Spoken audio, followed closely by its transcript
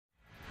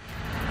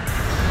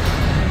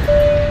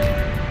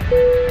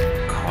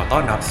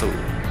ต้อนรับสู่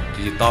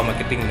Digital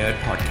Marketing Nerd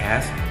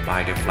Podcast by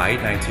The Flight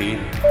 19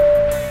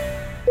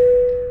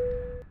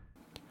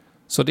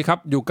 สวัสดีครับ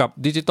อยู่กับ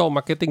Digital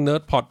Marketing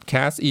Nerd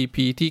Podcast EP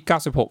ที่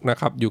96นะ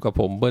ครับอยู่กับ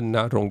ผมเบิ้ลณ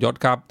รงค์ยศ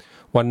ครับ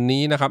วัน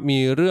นี้นะครับมี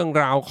เรื่อง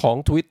ราวของ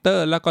Twitter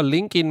แล้วก็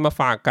LinkedIn มา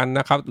ฝากกัน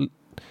นะครับ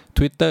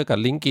Twitter กับ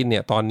LinkedIn เนี่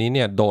ยตอนนี้เ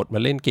นี่ยโดดมา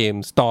เล่นเกม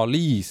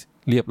Stories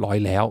เรียบร้อย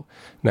แล้ว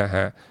นะฮ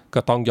ะก็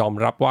ต้องยอม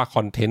รับว่าค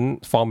อนเทนต์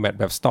ฟอร์แมต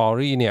แบบ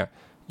Story เนี่ย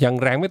ยัง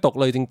แรงไม่ตก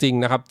เลยจริง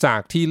ๆนะครับจา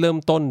กที่เริ่ม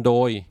ต้นโด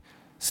ย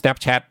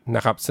Snapchat น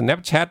ะครับ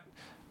Snapchat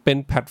เป็น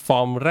แพลตฟอ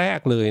ร์มแรก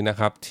เลยนะ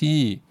ครับที่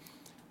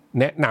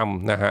แนะน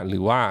ำนะฮะหรื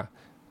อว่า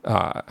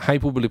ให้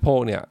ผู้บริโภค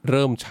เนี่ยเ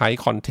ริ่มใช้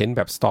คอนเทนต์แ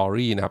บบ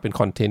Story นะครับเป็น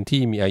คอนเทนต์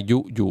ที่มีอายุ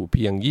อยู่เ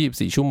พียง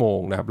24ชั่วโมง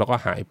นะครับแล้วก็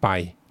หายไป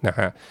นะ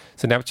ฮะ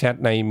Snapchat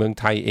ในเมือง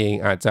ไทยเอง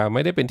อาจจะไ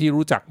ม่ได้เป็นที่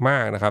รู้จักมา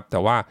กนะครับแต่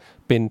ว่า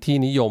เป็นที่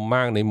นิยมม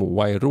ากในหมู่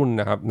วัยรุ่น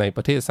นะครับในป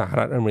ระเทศสห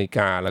รัฐอเมริก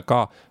าแล้วก็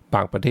บ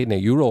างประเทศใน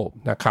ยุโรป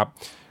นะครับ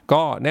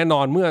ก็แน่น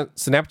อนเมื่อ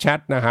Snapchat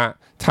นะฮะ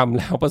ทำ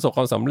แล้วประสบค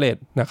วามสำเร็จ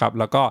นะครับ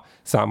แล้วก็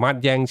สามารถ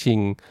แย่งชิง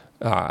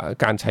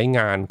การใช้ง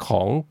านข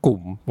องกลุ่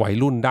มวัย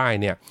รุ่นได้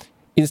เนี่ย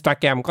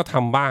Instagram ก็ท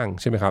ำบ้าง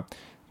ใช่ไหมครับ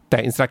แต่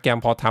Instagram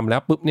พอทำแล้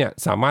วปุ๊บเนี่ย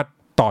สามารถ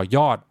ต่อย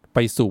อดไป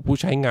สู่ผู้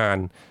ใช้งาน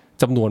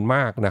จำนวนม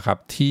ากนะครับ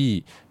ที่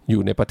อ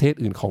ยู่ในประเทศ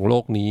อื่นของโล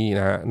กนี้น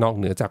ะฮะนอก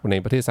เหนือจากใน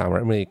ประเทศสหรั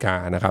ฐอเมริกา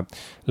นะครับ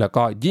แล้ว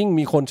ก็ยิ่ง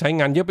มีคนใช้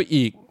งานเยอะไป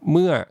อีกเ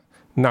มื่อ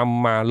น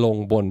ำมาลง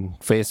บน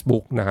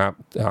Facebook นะครับ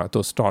ตั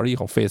ว Story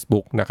ของ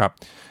Facebook นะครับ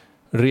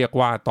เรียก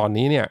ว่าตอน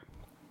นี้เนี่ย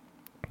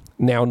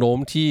แนวโน้ม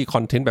ที่ค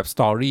อนเทนต์แบบ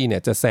Story เนี่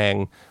ยจะแซง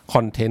ค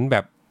อนเทนต์แบ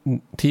บ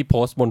ที่โพ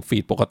สต์บนฟี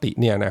ดปกติ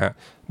เนี่ยนะฮะ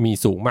มี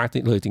สูงมาก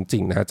เลยจริ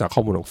งๆนะฮะจากข้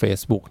อมูลของ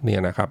Facebook เนี่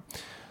ยนะครับ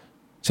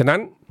ฉะนั้น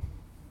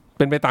เ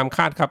ป็นไปตามค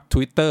าดครับ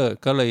Twitter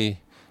ก็เลย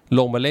ล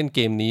งมาเล่นเก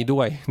มนี้ด้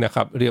วยนะค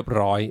รับเรียบ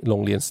ร้อยล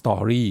งเรียน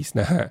Stories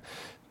นะฮะ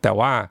แต่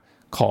ว่า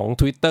ของ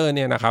Twitter เ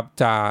นี่ยนะครับ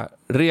จะ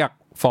เรียก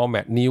ฟอร์แม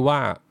ตนี้ว่า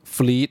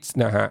Fleets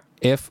นะฮะ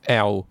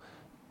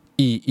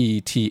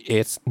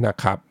FLEETS นะ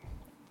ครับ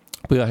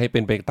เพื่อให้เป็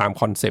นไปตาม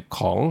คอนเซปต์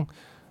ของ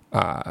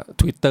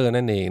Twitter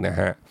นั่นเองนะ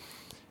ฮะ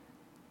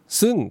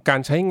ซึ่งกา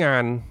รใช้งา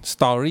น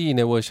Story ใ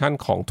นเวอร์ชัน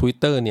ของ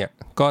Twitter เนี่ย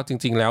ก็จ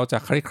ริงๆแล้วจะ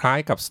คล้าย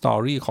ๆกับ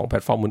Story ของแพล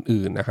ตฟอร์ม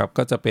อื่นๆนะครับ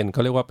ก็จะเป็นเข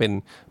าเรียกว่าเ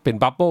ป็น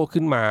บับเบิ้ล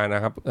ขึ้นมาน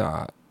ะครับ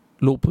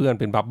รูปเพื่อน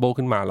เป็นบับเบิ้ล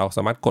ขึ้นมาเราส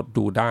ามารถกด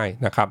ดูได้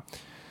นะครับ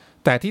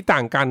แต่ที่ต่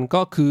างกัน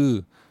ก็คือ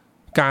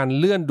การ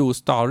เลื่อนดู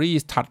Story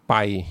ถัดไป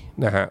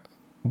นะฮะ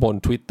บน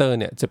Twitter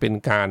เนี่ยจะเป็น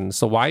การ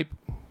swipe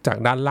จาก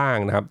ด้านล่าง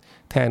นะครับ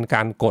แทนก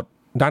ารกด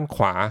ด้านข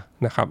วา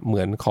นะครับเห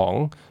มือนของ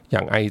อย่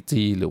าง IG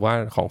หรือว่า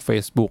ของ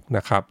Facebook น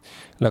ะครับ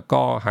แล้ว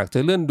ก็หากจะ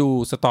เลื่อนดู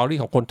สตอรี่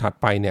ของคนถัด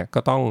ไปเนี่ยก็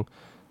ต้อง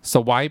ส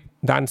วายป์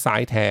ด้านซ้า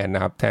ยแทนน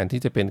ะครับแทน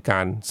ที่จะเป็นกา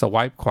รสว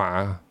ายป์ขวา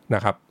น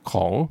ะครับข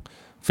อง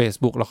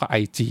Facebook แล้วก็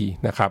IG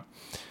นะครับ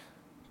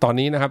ตอน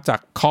นี้นะครับจาก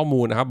ข้อ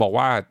มูลนะครับบอก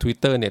ว่า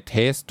Twitter เนี่ยเท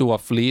สตัว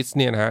Fleets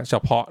เนี่ยนะฮะเฉ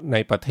พาะใน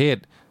ประเทศ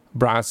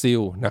บราซิ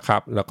ลนะครั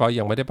บแล้วก็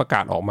ยังไม่ได้ประก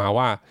าศออกมา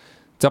ว่า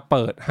จะเ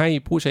ปิดให้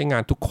ผู้ใช้งา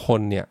นทุกค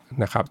นเนี่ย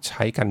นะครับใ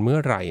ช้กันเมื่อ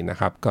ไหร่นะ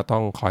ครับก็ต้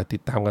องคอยติ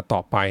ดตามกันต่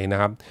อไปนะ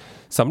ครับ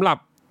สำหรับ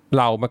เ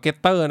หล่ามาร์เก็ต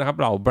เตอร์นะครับ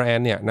เหล่าแบรน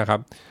ด์เนี่ยนะครับ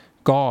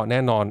ก็แน่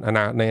นอน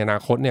ในอนา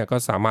คตเนี่ยก็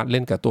สามารถเ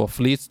ล่นกับตัว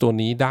Fleets ตัว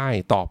นี้ได้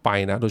ต่อไป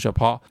นะโดยเฉ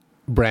พาะ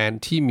แบรน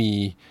ด์ที่มี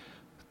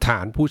ฐ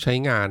านผู้ใช้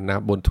งานน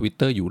ะบน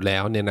Twitter อยู่แล้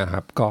วเนี่ยนะค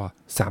รับก็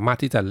สามารถ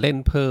ที่จะเล่น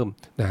เพิ่ม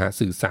นะฮะ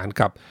สื่อสาร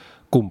กับ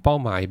กลุ่มเป้า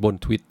หมายบน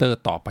Twitter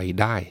ต่อไป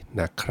ได้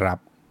นะครับ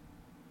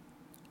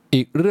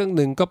อีกเรื่องห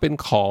นึ่งก็เป็น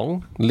ของ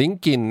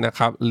LinkedIn นะค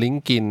รับ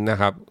LinkedIn นะ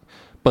ครับ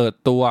เปิด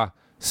ตัว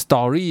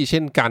Story เ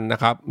ช่นกันนะ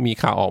ครับมี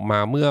ข่าวออกมา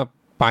เมื่อ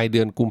ปลายเดื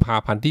อนกุมภา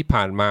พันธ์ที่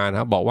ผ่านมานะ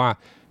ครับบอกว่า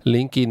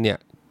LinkedIn เนี่ย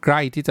ใก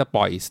ล้ที่จะป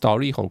ล่อย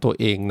Story ของตัว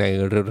เองใน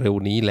เร็ว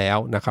ๆนี้แล้ว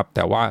นะครับแ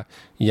ต่ว่า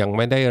ยังไ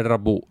ม่ได้ระ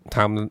บุไ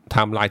ท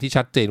ม์ไลน์ที่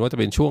ชัดเจนว่าจะ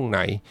เป็นช่วงไหน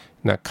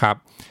นะครับ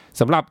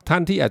สำหรับท่า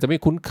นที่อาจจะไม่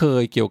คุ้นเค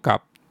ยเกี่ยวกับ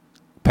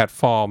แพลต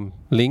ฟอร์ม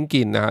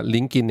LinkedIn นะฮะ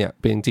LinkedIn เนี่ย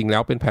เป็นจริงแล้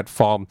วเป็นแพลตฟ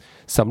อร์ม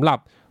สำหรับ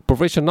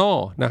professional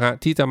นะฮะ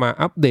ที่จะมา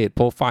อัปเดตโป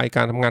รไฟล์ก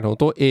ารทำงานของ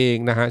ตัวเอง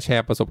นะฮะแช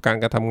ร์ประสบการ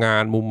ณ์การทำงา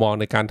นมุมมอง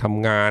ในการท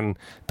ำงาน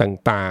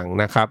ต่าง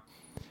ๆนะครับ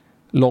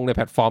ลงในแ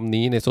พลตฟอร์ม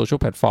นี้ในโซเชียล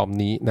แพลตฟอร์ม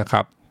นี้นะค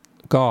รับ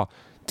ก็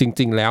จ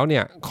ริงๆแล้วเนี่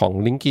ยของ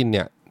LinkedIn เ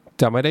นี่ย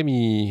จะไม่ได้มี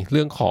เ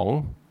รื่องของ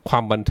ควา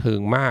มบันเทิง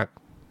มาก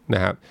น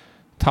ะครับ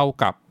เท่า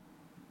กับ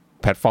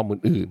แพลตฟอร์ม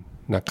อื่น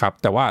ๆนะครับ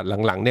แต่ว่า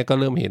หลังๆเนี่ยก็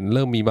เริ่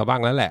มมีมาบ้า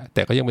งแล้วแหละแ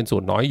ต่ก็ยังเป็นส่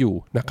วนน้อยอยู่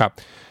นะครับ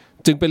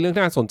จึงเป็นเรื่อง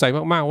ที่น่าสนใจ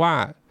มากๆว่า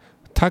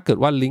ถ้าเกิด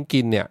ว่า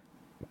LinkedIn เนี่ย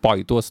ปล่อย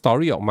ตัว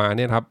Story ออกมาเ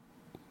นี่ยครับ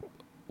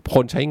ค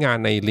นใช้งาน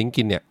ใน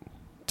LinkedIn เนี่ย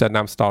จะน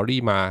ำ Story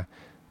มา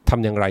ท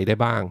ำอย่างไรได้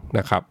บ้างน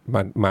ะครับ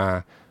มา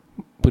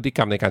พฤติกร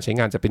รมในการใช้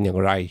งานจะเป็นอย่าง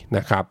ไรน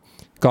ะครับ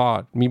ก็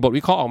มีบท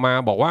วิเคราะห์ออกมา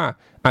บอกว่า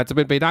อาจจะเ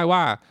ป็นไปได้ว่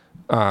า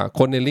ค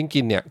นใน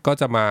LinkedIn เนี่ยก็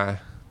จะมา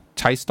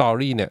ใช้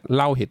Story เนี่ยเ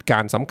ล่าเหตุกา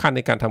รณ์สำคัญใ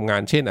นการทำงา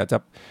นเช่นอาจจะ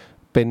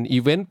เป็นอี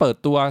เวนต์เปิด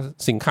ตัว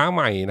สินค้าใ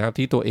หม่นะครับ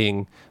ที่ตัวเอง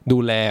ดู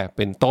แลเ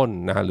ป็นต้น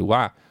นะหรือว่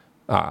า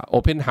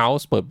Open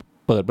House เ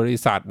ปิดบริ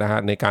ษัทนะฮะ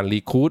ในการ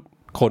รีครูท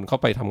คนเข้า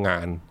ไปทำงา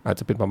นอาจ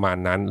จะเป็นประมาณ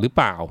นั้นหรือเ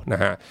ปล่าน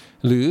ะฮะ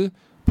หรือ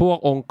พวก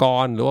องค์ก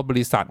รหรือว่าบ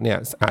ริษัทเนี่ย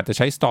อาจจะใ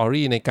ช้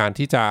Story ในการ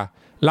ที่จะ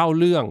เล่า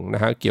เรื่องน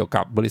ะฮะเกี่ยว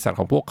กับบริษัท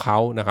ของพวกเขา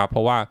นะครับเพร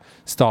าะว่า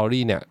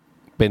Story เนี่ย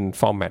เป็น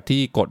ฟอร์แมต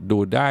ที่กดดู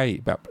ได้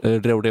แบบ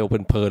เร็วๆเ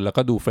พลินๆแล้ว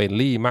ก็ดูเฟรน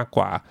ลี่มากก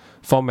ว่า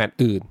ฟอร์แมต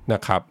อื่นน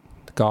ะครับ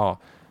ก็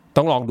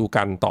ต้องลองดู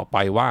กันต่อไป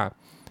ว่า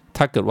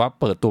ถ้าเกิดว่า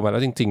เปิดตัวมาแล้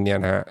วจริงๆเนี่ย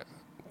นะฮะ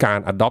การ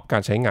adopt กา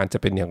รใช้งานจะ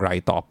เป็นอย่างไร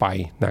ต่อไป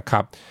นะครั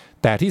บ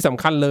แต่ที่ส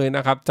ำคัญเลยน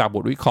ะครับจากบ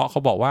ทวิเคราะห์เข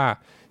าบอกว่า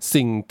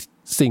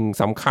สิ่ง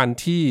สำคัญ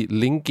ที่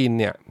LinkedIn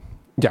เนี่ย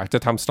อยากจะ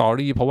ทำ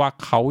Story เพราะว่า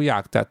เขาอยา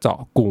กจะเจาะ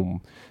กลุ่ม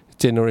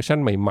Generation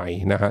ใหม่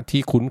ๆนะฮะ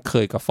ที่คุ้นเค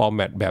ยกับฟอร์แม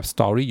ตแบบ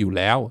Story อยู่แ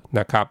ล้ว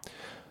นะครับ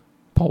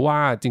เพราะว่า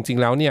จริง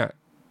ๆแล้วเนี่ย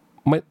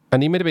อัน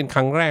นี้ไม่ได้เป็นค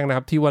รั้งแรกนะค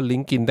รับที่ว่า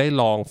LinkedIn ได้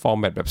ลองฟอร์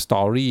แมตแบบ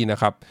Story นะ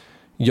ครับ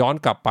ย้อน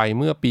กลับไป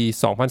เมื่อปี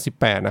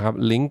 2018 นะครับ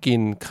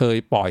LinkedIn เคย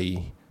ปล่อย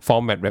ฟอ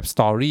ร์แมตแบบ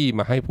Story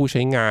มาให้ผู้ใ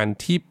ช้งาน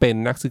ที่เป็น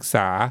นักศึกษ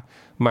า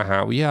มหา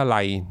วิทยา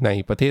ลัยใน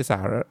ประเทศ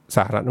ส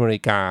หรัฐอเม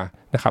ริกา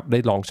นะครับได้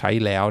ลองใช้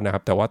แล้วนะครั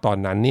บแต่ว่าตอน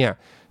นั้นเนี่ย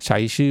ใช้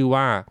ชื่อ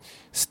ว่า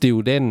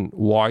Student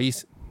Voice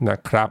นะ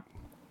ครับ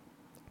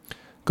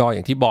ก็อย่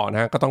างที่บอกน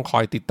ะก็ต้องคอ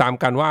ยติดตาม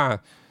กันว่า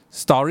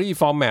Story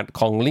Format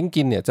ของ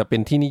LinkedIn เนี่ยจะเป็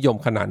นที่นิยม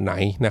ขนาดไหน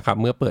นะครับ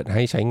เมื่อเปิดใ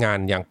ห้ใช้งาน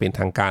อย่างเป็น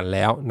ทางการแ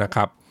ล้วนะค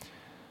รับ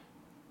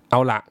เอา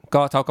ละ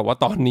ก็เท่ากับว่า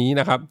ตอนนี้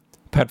นะครับ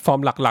แพลตฟอร์ม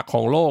หลักๆข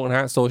องโลกนะ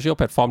ฮะโซเชียล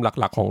แพลตฟอร์มห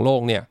ลักๆของโล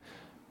กเนี่ย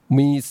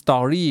มี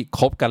Story ค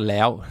รบกันแ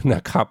ล้วน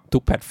ะครับทุ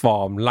กแพลตฟอ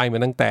ร์มไล่มา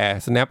ตั้งแต่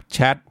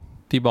Snapchat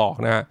ที่บอก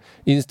นะฮะ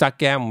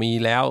Instagram มี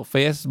แล้ว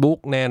Facebook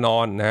แน่นอ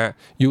นนะฮะ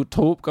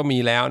YouTube ก็มี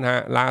แล้วนะฮ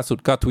ะล่าสุด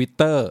ก็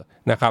Twitter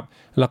นะครับ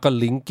แล้วก็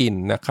LinkedIn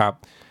นะครับ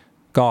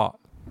ก็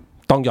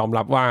ต้องยอม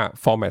รับว่า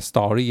Format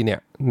Story เนี่ย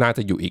น่าจ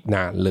ะอยู่อีกน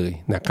านเลย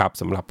นะครับ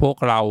สำหรับพวก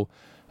เรา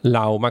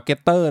มาร์เก็ต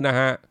เตอร์นะ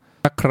ฮะ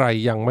ถ้าใคร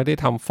ยังไม่ได้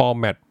ทำ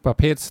Format ประ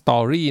เภท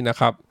Story นะ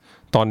ครับ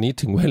ตอนนี้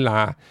ถึงเวลา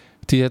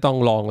ที่จะต้อง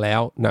ลองแล้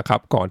วนะครั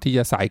บก่อนที่จ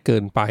ะสายเกิ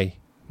นไป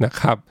นะ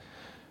ครับ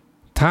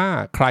ถ้า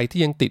ใคร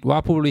ที่ยังติดว่า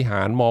ผู้บริห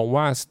ารมอง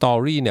ว่า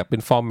Story เนี่ยเป็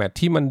นฟอร์แมต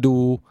ที่มันดู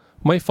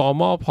ไม่ฟอร์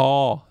มอลพอ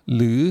ห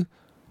รือ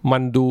มั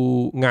นดู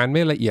งานไ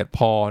ม่ละเอียดพ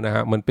อนะฮ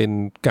ะมันเป็น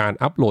การ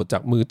อัปโหลดจา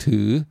กมือถื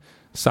อ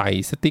ใส่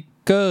สติ๊ก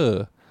เกอร์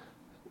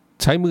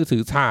ใช้มือถื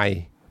อถ่าย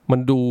มัน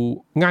ดู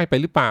ง่ายไป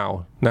หรือเปล่า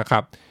นะครั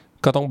บ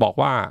ก็ต้องบอก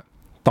ว่า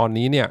ตอน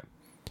นี้เนี่ย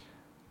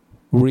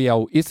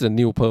Real is the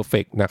new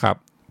perfect นะครับ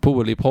ผู้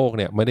บริโภค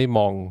เนี่ยไม่ไ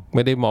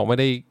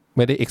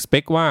ด้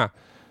expect ว่า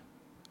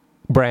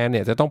แบรนด์เ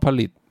นี่ยจะต้องผ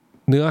ลิต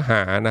เนื้อห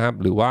านะครับ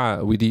หรือว่า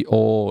วิดีโอ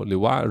หรื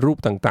อว่ารูป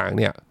ต่างๆ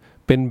เนี่ย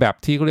เป็นแบบ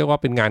ที่เขาเรียกว่า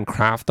เป็นงานค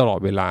ราฟต์ตลอด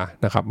เวลา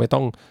นะครับไม่ต้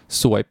อง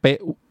สวยเป๊ะ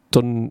จ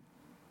น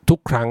ทุก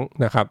ครั้ง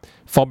นะครับ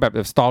ฟอร์แมตแบ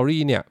บสตอ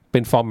รี่เนี่ยเป็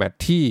นฟอร์แมต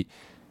ที่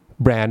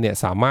แบรนด์เนี่ย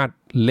สามารถ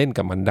เล่น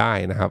กับมันได้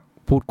นะครับ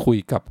พูดคุย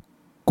กับ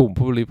กลุ่ม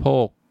ผู้บริโภ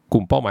คก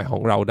ลุ่มเป้าหมายขอ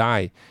งเราได้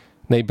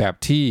ในแบบ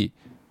ที่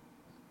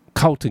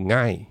เข้าถึง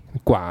ง่าย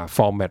กว่าฟ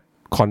อร์แมต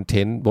คอนเท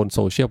นต์บนโซ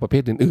เชียลประเภ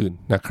ทอื่น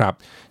ๆนะครับ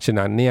ฉะ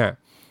นั้นเนี่ย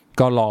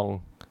ก็ลอง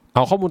เอ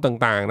าข้อมูล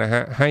ต่างๆนะฮ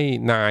ะให้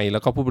นายแล้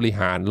วก็ผู้บริ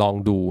หารลอง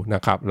ดูน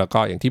ะครับแล้วก็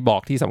อย่างที่บอ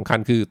กที่สำคัญ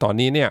คือตอน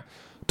นี้เนี่ย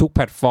ทุกแพ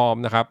ลตฟอร์ม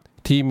นะครับ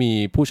ที่มี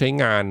ผู้ใช้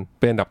งาน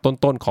เป็นอันดับ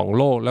ต้นๆของ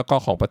โลกแล้วก็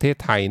ของประเทศ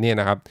ไทยเนี่ย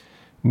นะครับ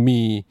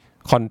มี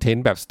คอนเทน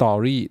ต์แบบสตอ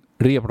รี่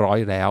เรียบร้อย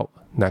แล้ว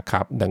นะค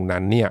รับดังนั้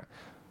นเนี่ย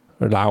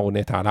เราใน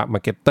ฐานะมา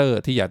ร์เก็ตเตอร์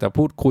ที่อยากจะ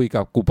พูดคุย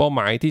กับกลุ่มเป้าห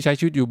มายที่ใช้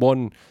ชีวิตอยู่บน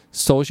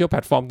โซเชียลแพล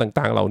ตฟอร์ม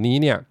ต่างๆเหล่านี้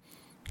เนี่ย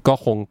ก็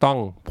คงต้อง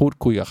พูด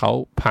คุยกับเขา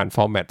ผ่านฟ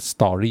อร์แมตส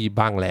ตอรี่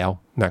บ้างแล้ว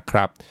นะค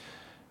รับ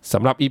ส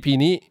ำหรับ EP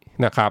นี้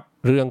นะครับ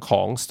เรื่องข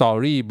อง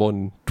Story บน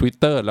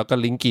Twitter แล้วก็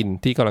LinkedIn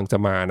ที่กำลังจะ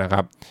มานะค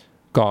รับ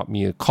ก็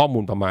มีข้อมู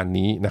ลประมาณ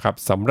นี้นะครับ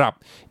สำหรับ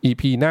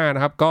EP หน้าน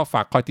ะครับก็ฝ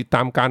ากคอยติดต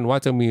ามกันว่า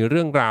จะมีเ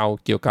รื่องราว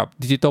เกี่ยวกับ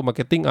Digital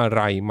Marketing อะไ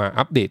รมา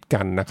อัปเดต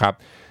กันนะครับ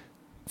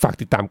ฝาก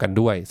ติดตามกัน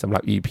ด้วยสำหรั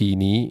บ EP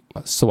นี้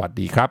สวัส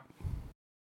ดีครับ